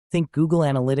Think Google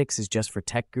Analytics is just for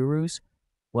tech gurus?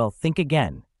 Well, think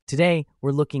again. Today,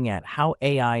 we're looking at how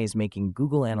AI is making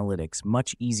Google Analytics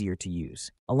much easier to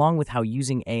use, along with how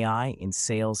using AI in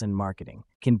sales and marketing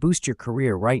can boost your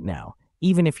career right now,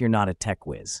 even if you're not a tech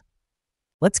whiz.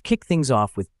 Let's kick things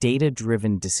off with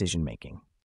data-driven decision-making.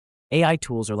 AI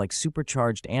tools are like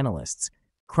supercharged analysts,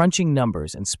 crunching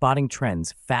numbers and spotting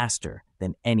trends faster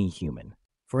than any human.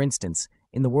 For instance,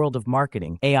 in the world of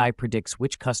marketing, AI predicts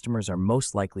which customers are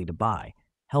most likely to buy,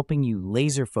 helping you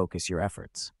laser-focus your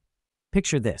efforts.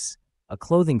 Picture this, a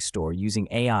clothing store using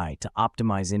AI to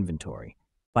optimize inventory.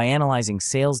 By analyzing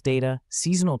sales data,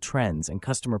 seasonal trends, and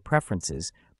customer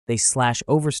preferences, they slash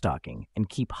overstocking and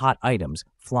keep hot items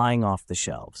flying off the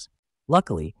shelves.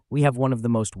 Luckily, we have one of the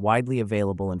most widely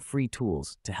available and free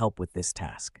tools to help with this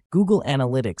task. Google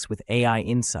Analytics with AI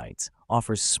Insights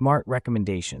offers smart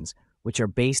recommendations which are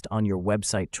based on your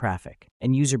website traffic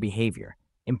and user behavior,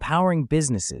 empowering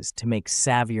businesses to make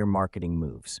savvier marketing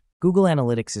moves. Google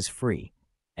Analytics is free,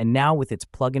 and now with its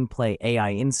plug-and-play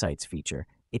AI Insights feature,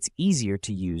 it's easier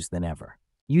to use than ever.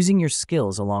 Using your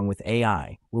skills along with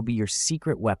AI will be your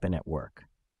secret weapon at work.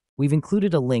 We've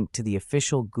included a link to the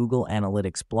official Google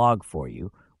Analytics blog for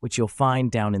you, which you'll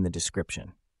find down in the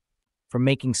description. From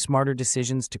making smarter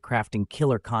decisions to crafting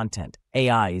killer content,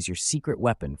 AI is your secret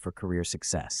weapon for career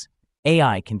success.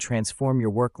 AI can transform your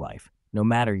work life, no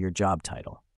matter your job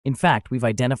title. In fact, we've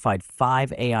identified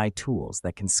 5 AI tools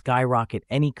that can skyrocket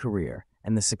any career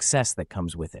and the success that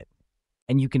comes with it.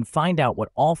 And you can find out what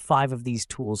all 5 of these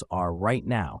tools are right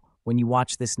now when you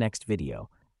watch this next video,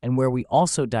 and where we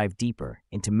also dive deeper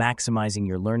into maximizing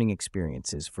your learning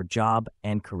experiences for job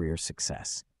and career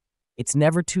success. It's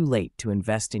never too late to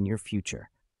invest in your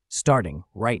future, starting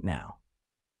right now.